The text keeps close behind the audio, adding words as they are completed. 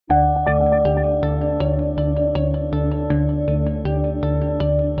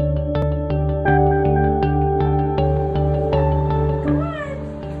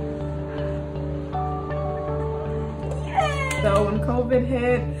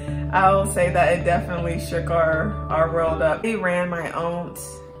I'll say that it definitely shook our world up. We ran my own,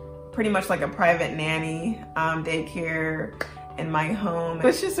 pretty much like a private nanny daycare in my home.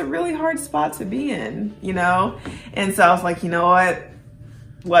 It's just a really hard spot to be in, you know? And so I was like, you know what?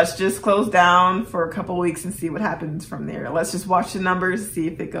 Let's just close down for a couple weeks and see what happens from there. Let's just watch the numbers, see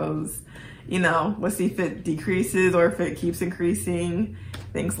if it goes, you know, let's see if it decreases or if it keeps increasing,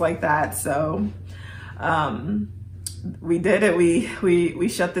 things like that. So we did it. We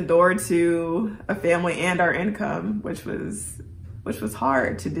shut the door to a family and our income, which was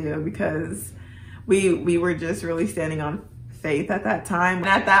hard to do because we were just really standing on faith at that time. And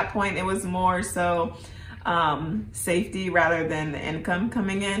at that point, it was more so safety rather than the income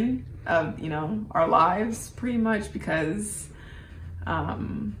coming in of, you know, our lives, pretty much, because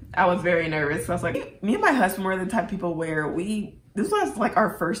I was very nervous. So I was like, me and my husband were the type of people where this was like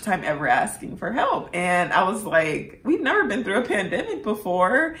our first time ever asking for help. And I was like, we've never been through a pandemic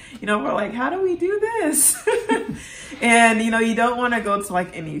before. You know, we're like, how do we do this? And, you know, you don't want to go to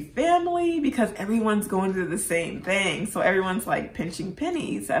like any family because everyone's going through the same thing. So everyone's like pinching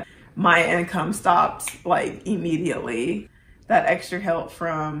pennies. My income stopped like immediately. That extra help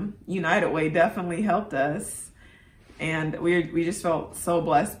from United Way definitely helped us. And we just felt so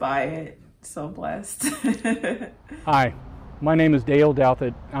blessed by it. So blessed. Hi. My name is Dale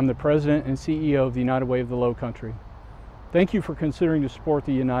Douthit. I'm the President and CEO of the United Way of the Lowcountry. Thank you for considering to support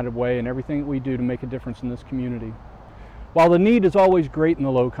the United Way and everything that we do to make a difference in this community. While the need is always great in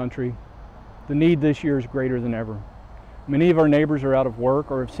the Lowcountry, the need this year is greater than ever. Many of our neighbors are out of work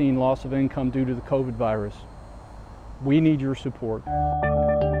or have seen loss of income due to the COVID virus. We need your support.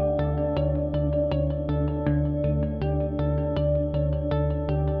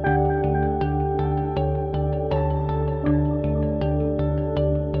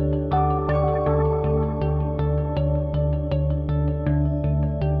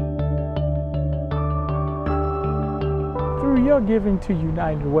 Through your giving to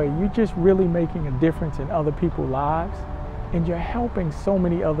United Way, you're just really making a difference in other people's lives, and you're helping so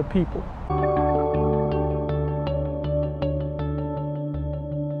many other people.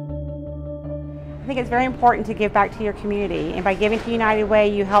 I think it's very important to give back to your community, and by giving to United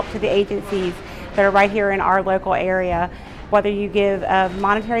Way, you help to the agencies that are right here in our local area. Whether you give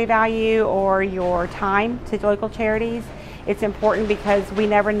monetary value or your time to local charities, it's important because we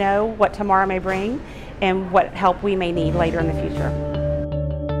never know what tomorrow may bring and what help we may need later in the future.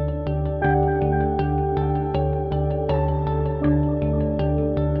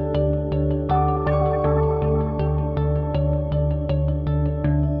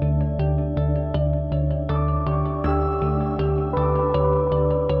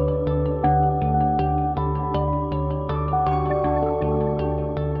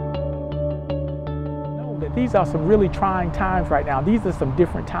 These are some really trying times right now. These are some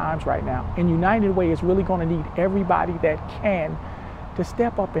different times right now. And United Way is really going to need everybody that can to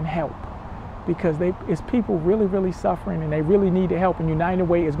step up and help, because it's people really, really suffering and they really need the help. And United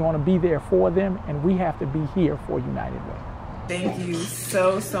Way is going to be there for them, and we have to be here for United Way. Thank you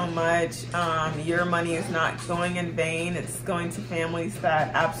so much. Your money is not going in vain. It's going to families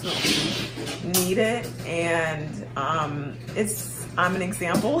that absolutely need it. And I'm an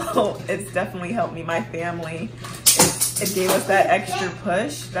example. It's definitely helped me, my family. It gave us that extra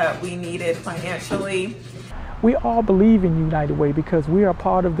push that we needed financially. We all believe in United Way because we are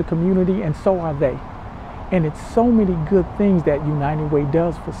part of the community, and so are they. And it's so many good things that United Way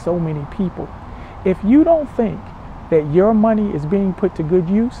does for so many people. If you don't think that your money is being put to good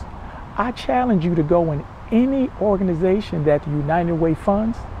use, I challenge you to go in any organization that the United Way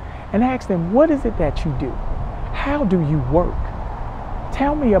funds and ask them, what is it that you do? How do you work?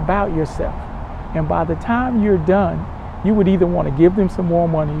 Tell me about yourself. And by the time you're done, you would either want to give them some more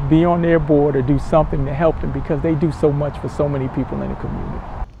money, be on their board, or do something to help them, because they do so much for so many people in the community.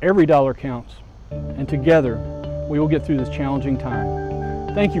 Every dollar counts, and together we will get through this challenging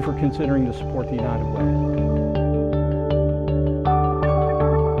time. Thank you for considering to support the United Way.